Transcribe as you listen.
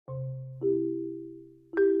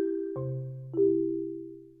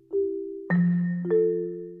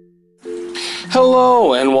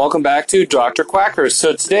Hello, and welcome back to Dr. Quacker.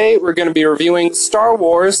 So today we're going to be reviewing Star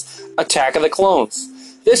Wars Attack of the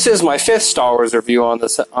Clones. This is my fifth Star Wars review on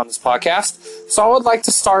this podcast, so I would like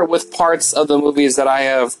to start with parts of the movies that I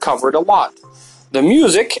have covered a lot. The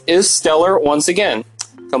music is stellar once again,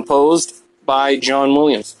 composed by John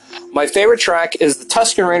Williams. My favorite track is the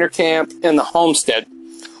Tusken Raider camp and the homestead.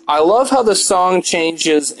 I love how the song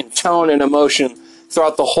changes in tone and emotion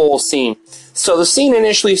throughout the whole scene. So the scene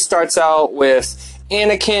initially starts out with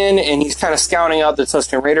Anakin, and he's kind of scouting out the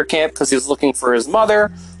Tusken Raider camp because he's looking for his mother,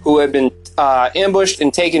 who had been ambushed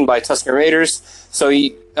and taken by Tusken Raiders. So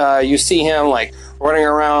you see him like running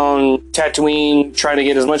around Tatooine, trying to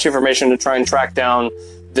get as much information to try and track down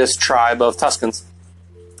this tribe of Tuskens.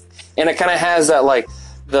 And it kind of has that like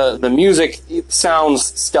the music sounds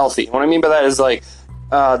stealthy. What I mean by that is like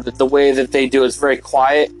the way that they do it's very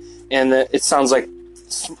quiet, and it sounds like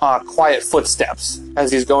quiet footsteps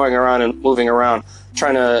as he's going around and moving around,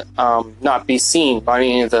 trying to not be seen by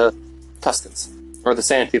any of the Tuskens or the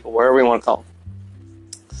Sand People, whatever you want to call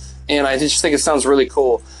them. And I just think it sounds really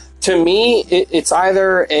cool. To me, it's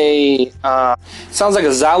either sounds like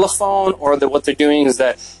a xylophone, or what they're doing is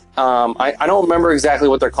that I don't remember exactly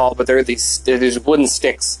what they're called, but they're these wooden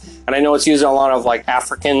sticks, and I know it's used in a lot of like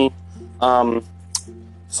African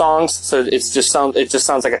songs. So it just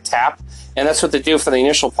sounds like a tap. And that's what they do for the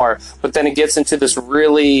initial part. But then it gets into this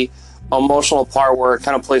really emotional part where it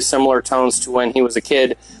kind of plays similar tones to when he was a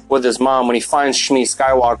kid with his mom, when he finds Shmi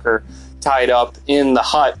Skywalker tied up in the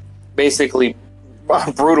hut, basically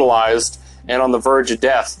brutalized and on the verge of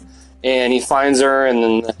death. And he finds her, and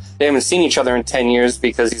then they haven't seen each other in 10 years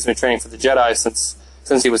because he's been training for the Jedi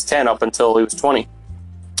since he was 10 up until he was 20.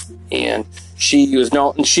 And she's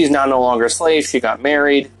now no longer a slave. She got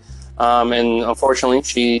married, and unfortunately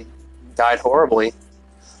she died horribly,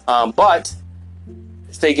 but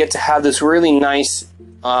they get to have this really nice,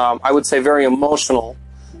 I would say very emotional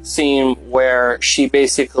scene where she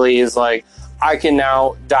basically is like, I can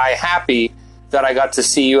now die happy that I got to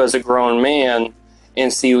see you as a grown man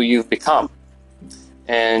and see who you've become.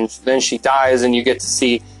 And then she dies, and you get to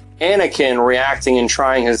see Anakin reacting and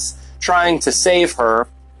trying to save her,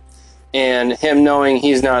 and him knowing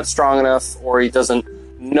he's not strong enough, or he doesn't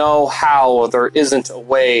know how, or there isn't a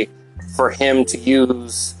way for him to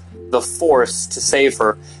use the Force to save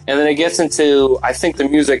her. And then it gets into, I think, the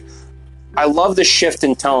music. I love the shift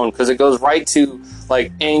in tone because it goes right to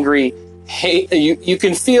like angry hate. You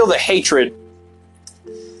can feel the hatred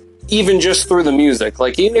even just through the music.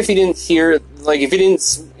 Like even if you didn't hear, like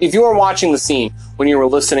if you were watching the scene when you were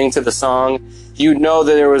listening to the song, you'd know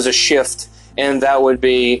that there was a shift, and that would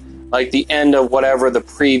be like the end of whatever the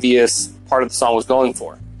previous part of the song was going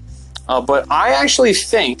for. But I actually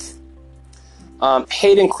think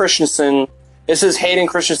Hayden Christensen, this is Hayden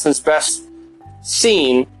Christensen's best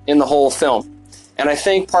scene in the whole film. And I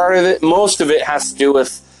think part of it, most of it has to do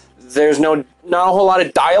with there's not a whole lot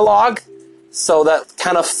of dialogue, so that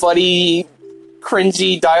kind of funny,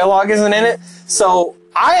 cringy dialogue isn't in it. So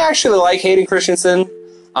I actually like Hayden Christensen.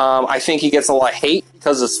 I think he gets a lot of hate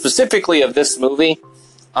because specifically of this movie.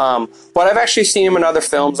 But I've actually seen him in other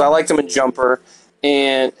films. I liked him in Jumper.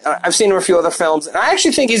 And I've seen him in a few other films, and I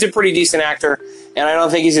actually think he's a pretty decent actor, and I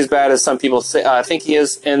don't think he's as bad as some people think he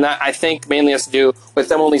is, and that I think mainly has to do with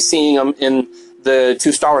them only seeing him in the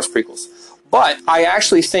 2 Star Wars prequels. But I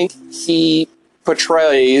actually think he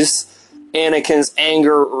portrays Anakin's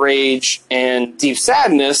anger, rage, and deep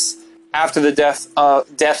sadness after the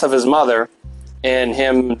death of his mother, and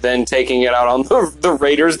him then taking it out on the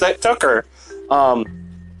Raiders that took her. And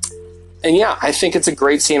yeah, I think it's a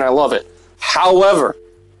great scene. I love it. However,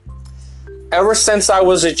 ever since I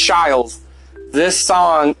was a child, this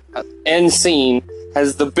song end scene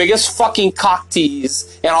has the biggest fucking cock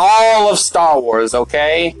tease in all of Star Wars,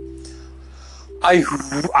 okay?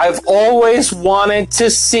 I've always wanted to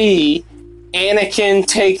see Anakin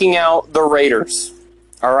taking out the Raiders,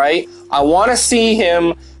 alright? I want to see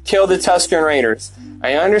him kill the Tusken Raiders.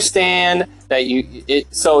 I understand that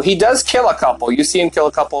so he does kill a couple. You see him kill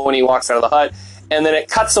a couple when he walks out of the hut, and then it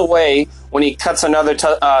cuts away when he cuts another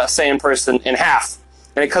Saiyan person in half.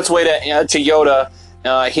 And it cuts away to Yoda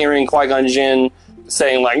hearing Qui-Gon Jinn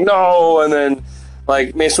saying, like, no, and then,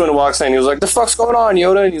 like, Mace Windu walks in and he was like, the fuck's going on,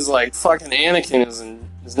 Yoda? And he's like, fucking Anakin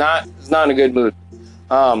is not in a good mood.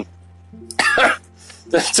 To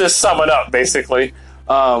sum it up, basically.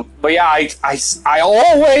 But yeah, I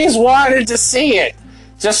always wanted to see it.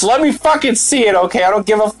 Just let me fucking see it, okay? I don't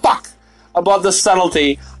give a fuck about the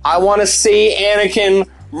subtlety. I want to see Anakin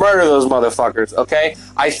murder those motherfuckers, okay?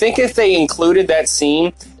 I think if they included that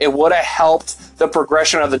scene, it would have helped the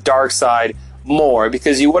progression of the dark side more,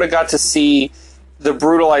 because you would have got to see the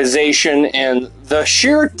brutalization and the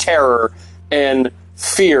sheer terror and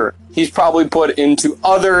fear he's probably put into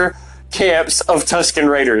other camps of Tusken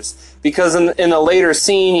Raiders. Because in the later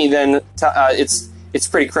scene, he then it's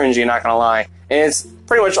pretty cringy, not gonna lie, and it's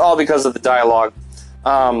pretty much all because of the dialogue.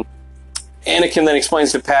 Anakin then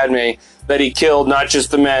explains to Padme that he killed not just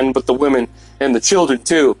the men, but the women and the children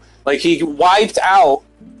too. Like, he wiped out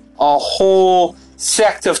a whole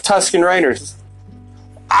sect of Tusken Raiders.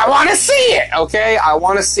 I want to see it, okay? I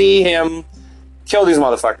want to see him kill these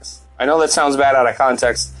motherfuckers. I know that sounds bad out of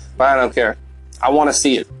context, but I don't care. I want to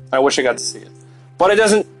see it. I wish I got to see it. But it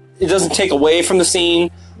doesn't take away from the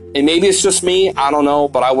scene. And maybe it's just me. I don't know.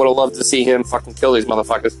 But I would have loved to see him fucking kill these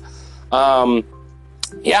motherfuckers.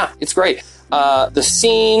 Yeah, it's great. The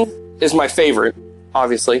scene is my favorite,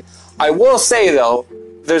 obviously. I will say, though,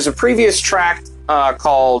 there's a previous track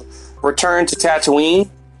called Return to Tatooine.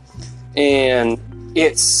 And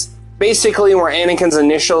it's basically where Anakin's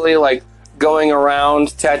initially, like, going around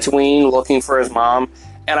Tatooine looking for his mom.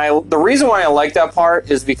 And the reason why I like that part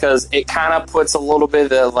is because it kind of puts a little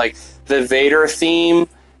bit of, like, the Vader theme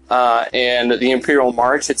and the Imperial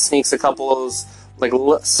March. It sneaks a couple of those, like,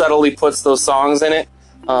 subtly puts those songs in it.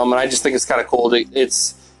 And I just think it's kind of cool.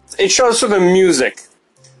 It shows for the music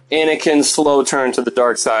Anakin's slow turn to the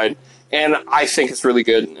dark side. And I think it's really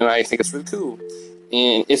good, and I think it's really cool.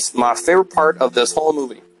 And it's my favorite part of this whole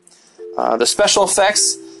movie. The special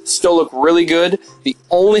effects still look really good. The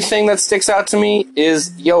only thing that sticks out to me is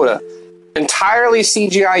Yoda. Entirely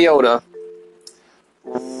CGI Yoda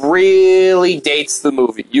really dates the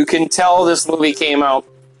movie. You can tell this movie came out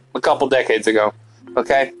a couple decades ago,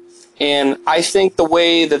 okay? And I think the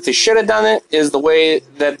way that they should have done it is the way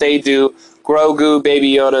that they do Grogu,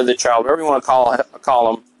 Baby Yoda, the child, whatever you want to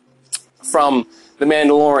call him, from The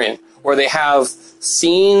Mandalorian, where they have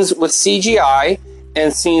scenes with CGI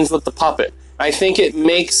and scenes with the puppet. I think it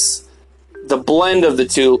makes the blend of the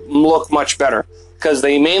two look much better, because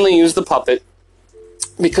they mainly use the puppet,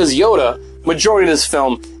 because Yoda, majority of this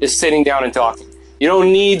film, is sitting down and talking. You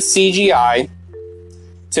don't need CGI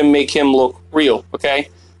to make him look real, okay?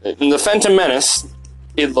 In The Phantom Menace,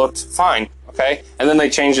 it looked fine, okay? And then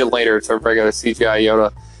they changed it later to regular CGI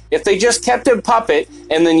Yoda. If they just kept him puppet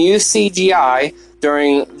and then used CGI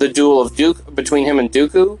during the duel of between him and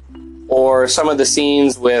Dooku, or some of the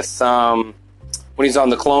scenes with when he's on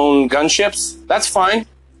the clone gunships, that's fine.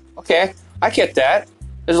 Okay, I get that.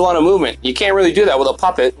 There's a lot of movement. You can't really do that with a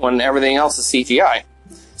puppet when everything else is CGI.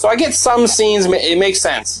 So I get some scenes, it makes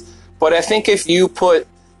sense. But I think if you put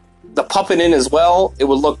the puppet in as well, it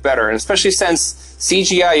would look better. And especially since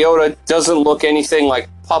CGI Yoda doesn't look anything like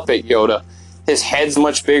puppet Yoda. His head's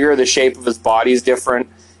much bigger, the shape of his body's different.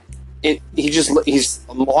 He's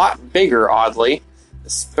a lot bigger, oddly.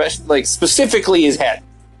 Specifically his head.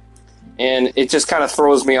 And it just kind of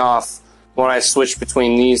throws me off when I switch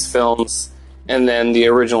between these films and then the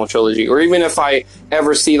original trilogy. Or even if I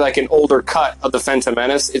ever see like an older cut of The Phantom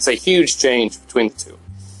Menace, it's a huge change between the two.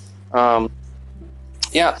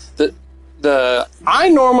 Yeah, I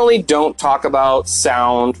normally don't talk about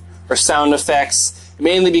sound or sound effects,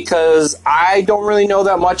 mainly because I don't really know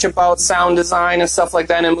that much about sound design and stuff like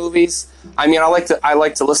that in movies. I mean, I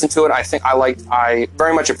like to listen to it. I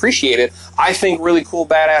very much appreciate it. I think really cool,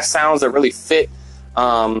 badass sounds that really fit,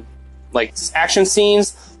 like action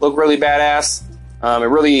scenes look really badass. It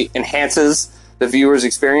really enhances the viewer's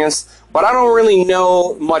experience. But I don't really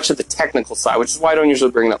know much of the technical side, which is why I don't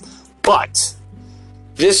usually bring it up. But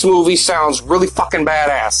this movie sounds really fucking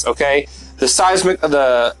badass, okay? The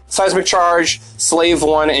seismic charge, Slave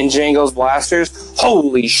One, and Jango's blasters.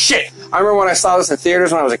 Holy shit! I remember when I saw this in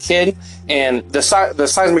theaters when I was a kid, and the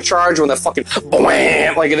seismic charge, when the fucking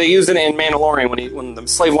blam, like they used it in Mandalorian when the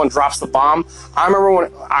Slave One drops the bomb. I remember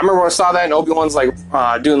when I saw that, and Obi-Wan's like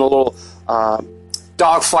doing the little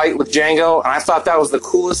dog fight with Jango, and I thought that was the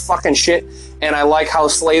coolest fucking shit. And I like how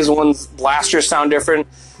Slave One's blasters sound different.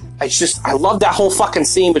 I love that whole fucking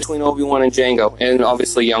scene between Obi-Wan and Jango, and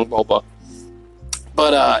obviously young Boba.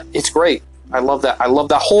 But it's great. I love that. I love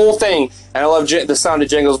that whole thing, and I love the sound of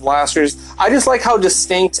Jango's blasters. I just like how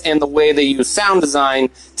distinct and the way they use sound design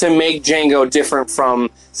to make Jango different from,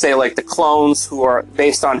 say, like the clones who are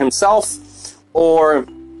based on himself, or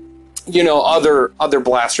other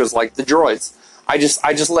blasters like the droids. I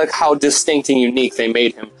just like how distinct and unique they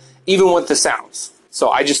made him, even with the sounds. So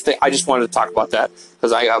I just wanted to talk about that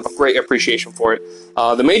because I have a great appreciation for it.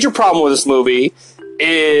 The major problem with this movie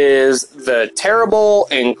is the terrible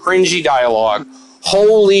and cringy dialogue.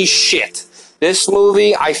 Holy shit. This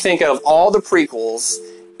movie, I think of all the prequels,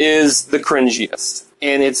 is the cringiest.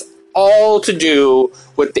 And it's all to do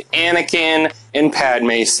with the Anakin and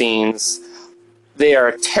Padme scenes. They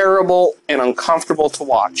are terrible and uncomfortable to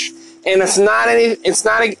watch. And it's not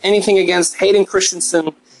anything against Hayden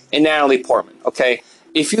Christensen and Natalie Portman, okay?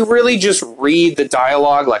 If you really just read the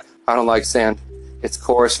dialogue, like, I don't like sand, it's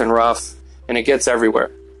coarse and rough, and it gets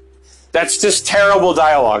everywhere. That's just terrible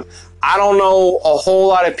dialogue. I don't know a whole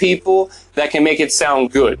lot of people that can make it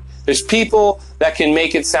sound good. There's people that can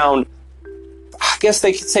make it sound, I guess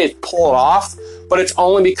they could say pull it off, but it's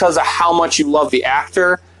only because of how much you love the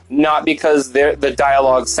actor, not because the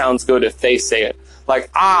dialogue sounds good if they say it. Like,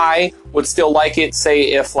 I would still like it,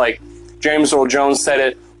 say, if, like, James Earl Jones said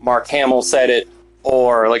it, Mark Hamill said it,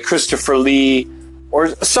 or, like, Christopher Lee, or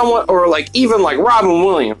someone, or, like, even, like, Robin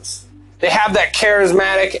Williams. They have that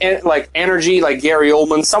charismatic, like, energy, like Gary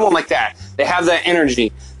Oldman, someone like that. They have that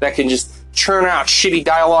energy that can just churn out shitty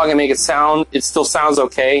dialogue and make it still sounds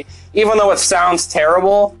okay, even though it sounds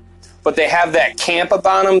terrible, but they have that camp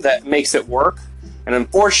about them that makes it work. And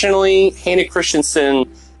unfortunately, Hayden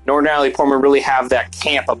Christensen nor Natalie Portman really have that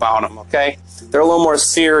camp about them, okay? They're a little more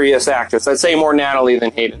serious actors. I'd say more Natalie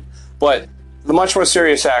than Hayden, but the much more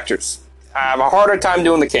serious actors have a harder time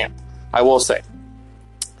doing the camp, I will say.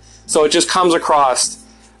 So it just comes across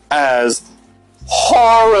as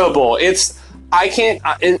horrible.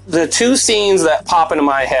 The two scenes that pop into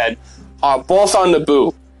my head are both on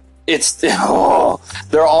Naboo.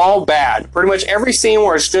 They're all bad. Pretty much every scene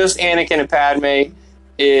where it's just Anakin and Padme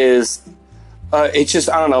is, it just,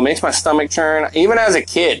 I don't know, makes my stomach turn. Even as a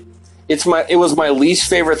kid, it was my least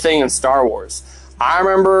favorite thing in Star Wars. I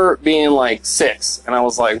remember being like 6, and I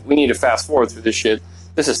was like, we need to fast forward through this shit.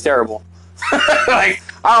 This is terrible. Like,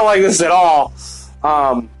 I don't like this at all.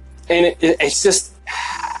 And it's just,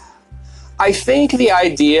 I think the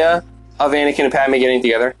idea of Anakin and Padme getting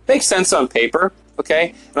together makes sense on paper,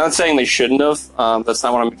 okay? I'm not saying they shouldn't have. That's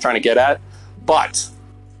not what I'm trying to get at. But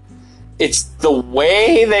it's the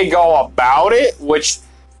way they go about it, which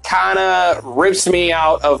kind of rips me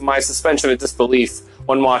out of my suspension of disbelief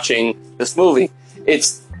when watching this movie.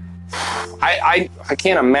 I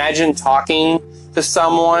can't imagine talking to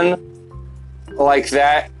someone like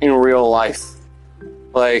that in real life.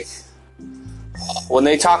 Like, when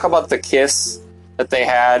they talk about the kiss that they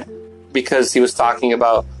had because he was talking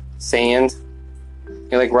about sand,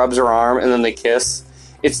 he like rubs her arm and then they kiss.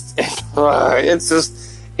 It's the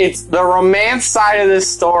romance side of this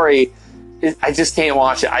story. I just can't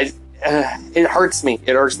watch it. It hurts me.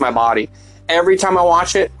 It hurts my body. Every time I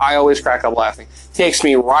watch it, I always crack up laughing. Takes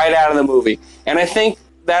me right out of the movie. And I think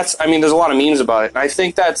there's a lot of memes about it. And I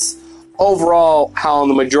think that's overall how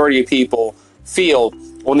the majority of people feel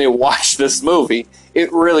when they watch this movie.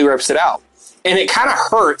 It really rips it out. And it kind of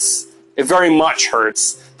hurts. It very much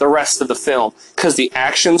hurts the rest of the film. Because the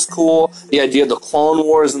action's cool. The idea of the Clone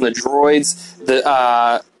Wars and the droids.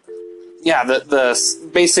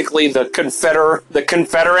 Basically the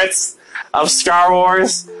Confederates of Star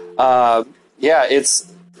Wars.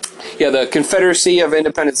 The Confederacy of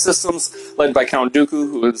Independent Systems, led by Count Dooku,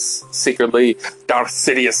 who is secretly Darth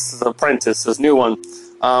Sidious's apprentice, his new one,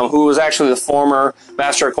 who was actually the former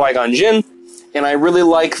Master of Qui-Gon Jinn. And I really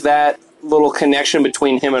like that little connection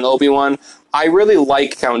between him and Obi-Wan. I really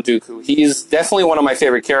like Count Dooku. He's definitely one of my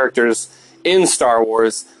favorite characters in Star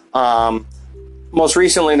Wars. Most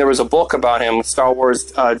recently, there was a book about him, Star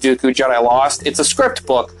Wars Dooku Jedi Lost. It's a script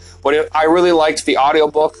book, but I really liked the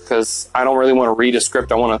audiobook because I don't really want to read a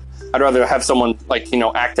script. I'd rather have someone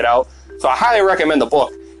act it out. So I highly recommend the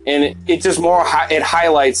book. And it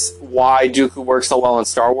highlights why Dooku works so well in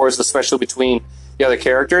Star Wars, especially between the other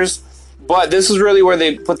characters. But this is really where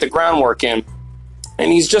they put the groundwork in.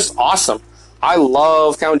 And he's just awesome. I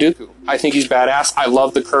love Count Dooku. I think he's badass. I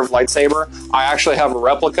love the curved lightsaber. I actually have a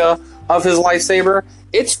replica of his lightsaber.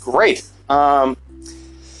 It's great.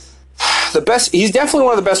 He's definitely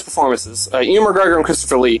one of the best performances. Ewan McGregor and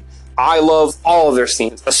Christopher Lee. I love all of their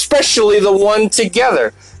scenes, especially the one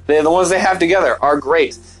together. The ones they have together are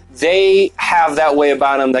great. They have that way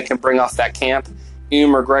about them that can bring off that camp.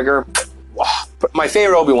 Ewan McGregor, my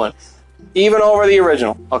favorite Obi-Wan, even over the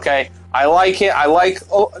original. Okay, I like it. I like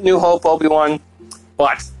New Hope Obi-Wan,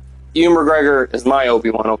 but Ewan McGregor is my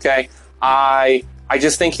Obi-Wan. Okay, I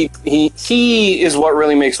just think he is what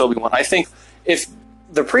really makes Obi-Wan. I think if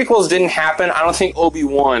the prequels didn't happen, I don't think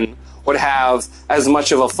Obi-Wan would have as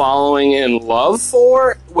much of a following and love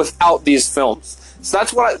for without these films. So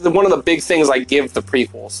that's one of the big things I give the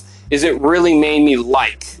prequels, is it really made me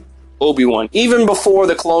like Obi-Wan. Even before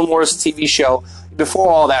the Clone Wars TV show, before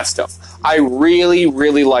all that stuff, I really,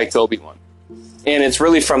 really liked Obi-Wan. And it's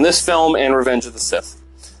really from this film and Revenge of the Sith.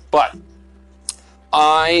 But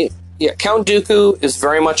Count Dooku is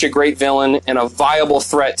very much a great villain and a viable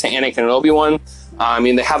threat to Anakin and Obi-Wan. I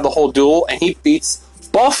mean, they have the whole duel, and he beats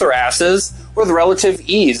both their asses with relative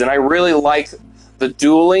ease. And I really like the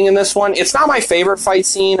dueling in this one. It's not my favorite fight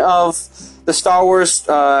scene of the Star Wars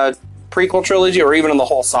prequel trilogy, or even in the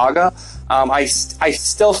whole saga. I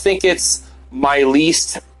still think it's my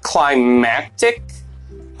least climactic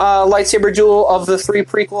lightsaber duel of the 3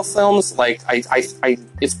 prequel films. Like,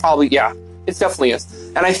 it's probably, yeah, it definitely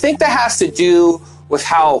is. And I think that has to do with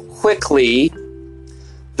how quickly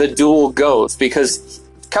the duel goes, because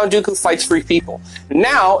Count Dooku fights 3 people.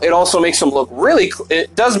 Now, it also makes him look really cool.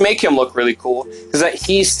 It does make him look really cool, because that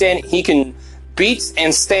he can beat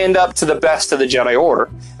and stand up to the best of the Jedi Order.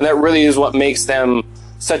 And that really is what makes them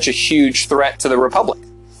such a huge threat to the Republic.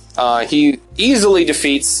 He easily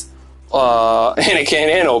defeats Anakin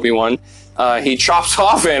and Obi-Wan. He chops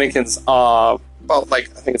off Anakin's, I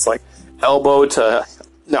think it's like elbow to,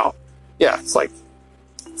 no, yeah, it's like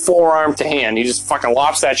forearm to hand. He just fucking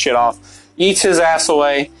lops that shit off, eats his ass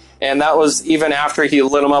away, and that was even after he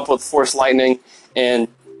lit him up with Force lightning and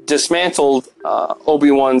dismantled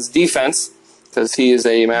Obi-Wan's defense, because he is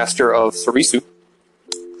a master of Sarisu.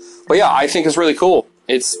 But yeah, I think it's really cool.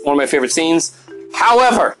 It's one of my favorite scenes.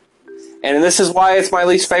 However, and this is why it's my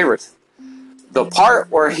least favorite, the part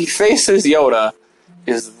where he faces Yoda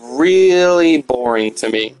is really boring to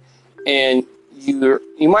me. And you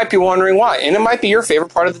might be wondering why. And it might be your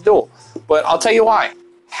favorite part of the duel. But I'll tell you why.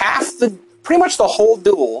 Pretty much the whole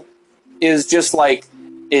duel is just like,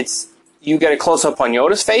 you get a close-up on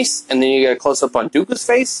Yoda's face, and then you get a close-up on Dooku's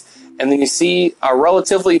face, and then you see a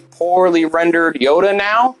relatively poorly rendered Yoda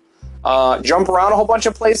now jump around a whole bunch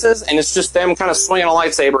of places, and it's just them kind of swinging a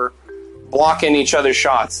lightsaber, blocking each other's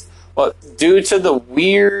shots. But due to the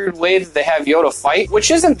weird way that they have Yoda fight, which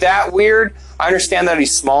isn't that weird, I understand that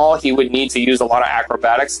he's small, he would need to use a lot of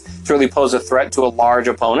acrobatics to really pose a threat to a large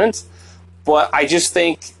opponent, but I just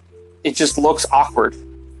think it just looks awkward.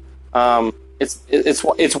 It's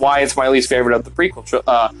why it's my least favorite of the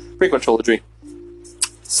prequel trilogy.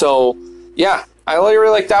 So, yeah, I really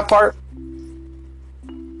like that part.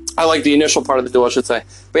 I like the initial part of the duel, I should say.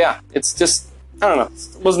 But yeah, it's just, I don't know.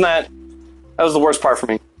 That was the worst part for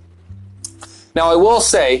me. Now, I will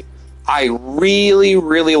say, I really,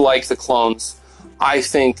 really like the clones. I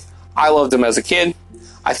think I loved them as a kid.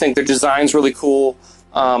 I think their design's really cool.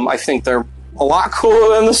 I think they're a lot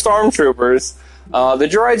cooler than the Stormtroopers. The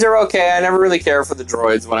droids are okay. I never really cared for the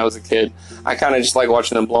droids when I was a kid. I kind of just like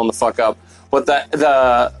watching them blown the fuck up. But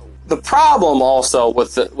the problem also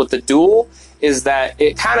with the duel is that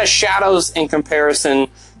it kind of shadows in comparison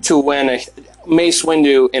to when Mace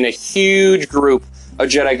Windu and a huge group of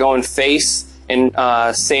Jedi go and face and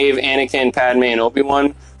save Anakin, Padme, and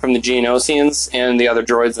Obi-Wan from the Geonosians and the other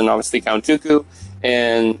droids, and obviously Count Dooku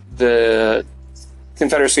and the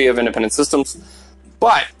Confederacy of Independent Systems.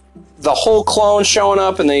 But the whole clone showing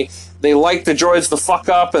up, and they light the droids the fuck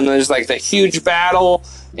up, and there's like the huge battle,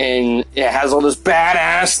 and it has all this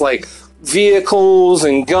badass like vehicles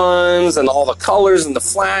and guns and all the colors and the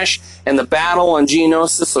flash, and the battle on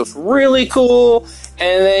Geonosis looks really cool.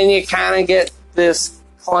 And then you kind of get this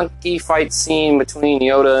clunky fight scene between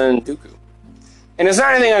Yoda and Dooku. And it's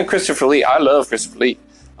not anything on Christopher Lee. I love Christopher Lee.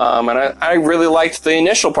 And I really liked the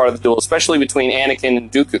initial part of the duel, especially between Anakin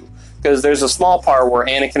and Dooku. Because there's a small part where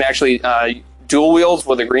Anakin actually dual wields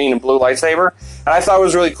with a green and blue lightsaber. And I thought it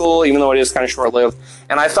was really cool, even though it is kind of short-lived.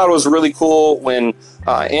 And I thought it was really cool when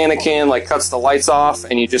Anakin like cuts the lights off,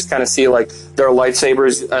 and you just kind of see like their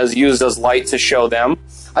lightsabers as used as light to show them.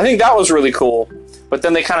 I think that was really cool. But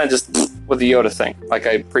then they kind of just with the Yoda thing, like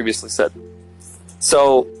I previously said.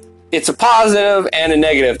 So it's a positive and a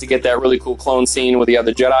negative to get that really cool clone scene with the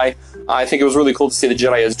other Jedi. I think it was really cool to see the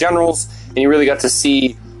Jedi as generals, and you really got to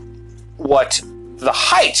see what the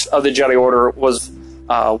height of the Jedi Order was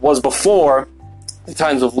before the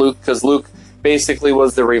times of Luke, because Luke basically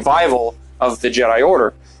was the revival of the Jedi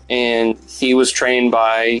Order, and he was trained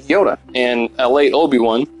by Yoda and a late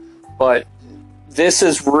Obi-Wan. But this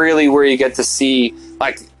is really where you get to see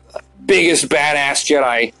like biggest badass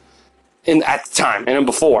Jedi at the time and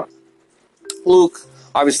before. Luke,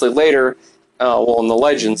 obviously later, in the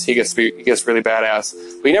Legends, he gets really badass.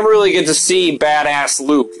 But you never really get to see badass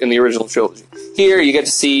Luke in the original trilogy. Here, you get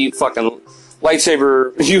to see fucking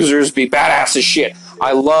lightsaber users be badass as shit.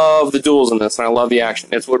 I love the duels in this, and I love the action.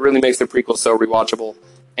 It's what really makes the prequel so rewatchable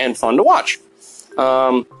and fun to watch.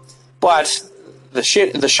 But the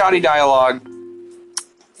shoddy dialogue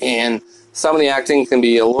and some of the acting can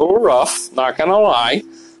be a little rough, not gonna lie.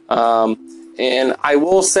 And I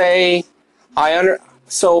will say,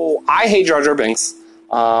 so I hate Jar Jar Binks.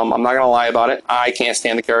 I'm not gonna lie about it. I can't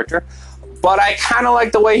stand the character. but I kind of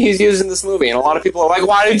like the way he's used in this movie. And a lot of people are like,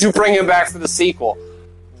 why did you bring him back for the sequel?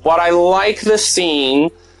 What I like the scene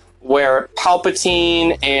where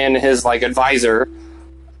Palpatine and his like advisor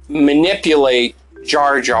manipulate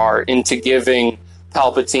Jar Jar into giving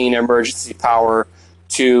Palpatine emergency power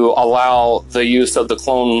to allow the use of the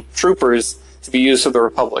clone troopers to be used for the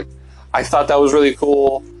Republic. I thought that was really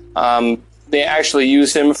cool. They actually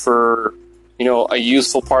use him for, you know, a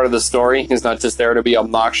useful part of the story. He's not just there to be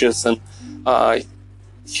obnoxious and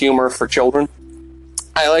humor for children.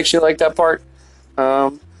 I actually like that part.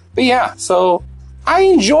 But yeah, so I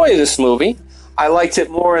enjoy this movie. I liked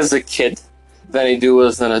it more as a kid than I do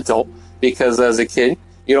as an adult, because as a kid,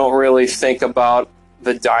 you don't really think about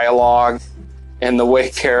the dialogue and the way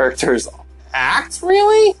characters act,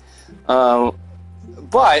 really.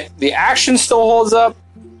 But the action still holds up.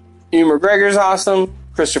 Ewan McGregor's awesome.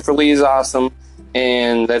 Christopher Lee's awesome.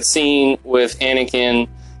 And that scene with Anakin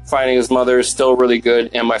finding his mother is still really good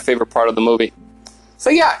and my favorite part of the movie. So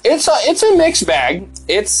yeah, it's a mixed bag.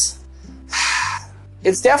 It's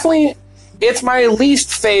definitely, it's my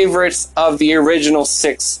least favorite of the original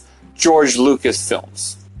 6 George Lucas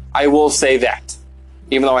films. I will say that.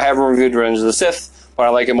 Even though I haven't reviewed Revenge of the Sith, but I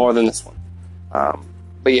like it more than this one.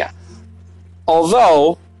 But yeah.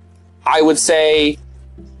 Although, I would say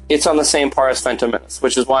it's on the same par as Phantom Menace,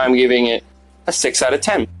 which is why I'm giving it a 6 out of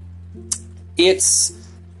 10. It's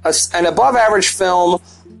an above-average film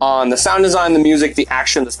on the sound design, the music, the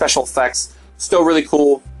action, the special effects. Still really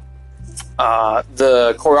cool.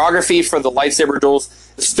 The choreography for the lightsaber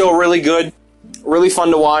duels is still really good. Really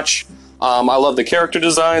fun to watch. I love the character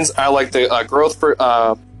designs. I like the growth for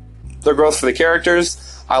the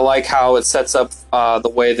characters. I like how it sets up the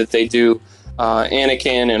way that they do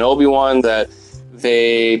Anakin and Obi-Wan. That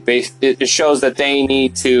it shows that they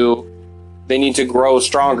need to grow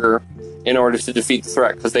stronger in order to defeat the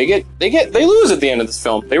threat, because they lose at the end of this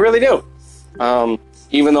film. They really do.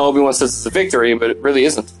 Even though Obi-Wan says it's a victory, but it really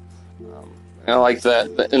isn't. And I like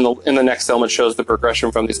that in the next film it shows the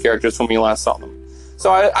progression from these characters when we last saw them.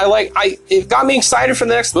 So it got me excited for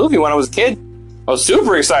the next movie when I was a kid. I was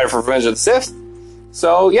super excited for Revenge of the Sith.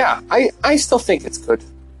 So yeah, I still think it's good.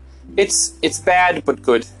 It's bad but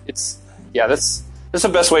good. That's the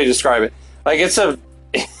best way to describe it. Like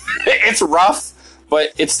it's rough,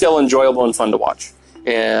 but it's still enjoyable and fun to watch.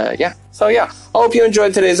 Yeah. So yeah, I hope you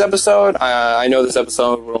enjoyed today's episode. I know this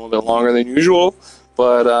episode was a little bit longer than usual,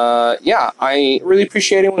 but yeah, I really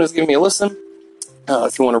appreciate anyone who's giving me a listen.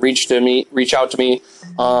 If you want to reach out to me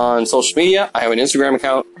on social media. I have an Instagram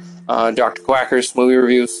account, Dr. Quackers Movie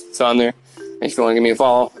Reviews. It's on there. And if you want to give me a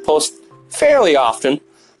follow, I post fairly often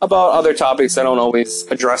about other topics I don't always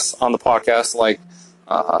address on the podcast, like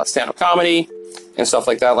stand-up comedy and stuff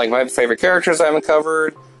like that, like my favorite characters I haven't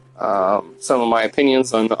covered, some of my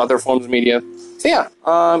opinions on other forms of media. So yeah,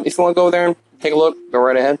 if you want to go there and take a look, go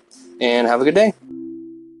right ahead, and have a good day.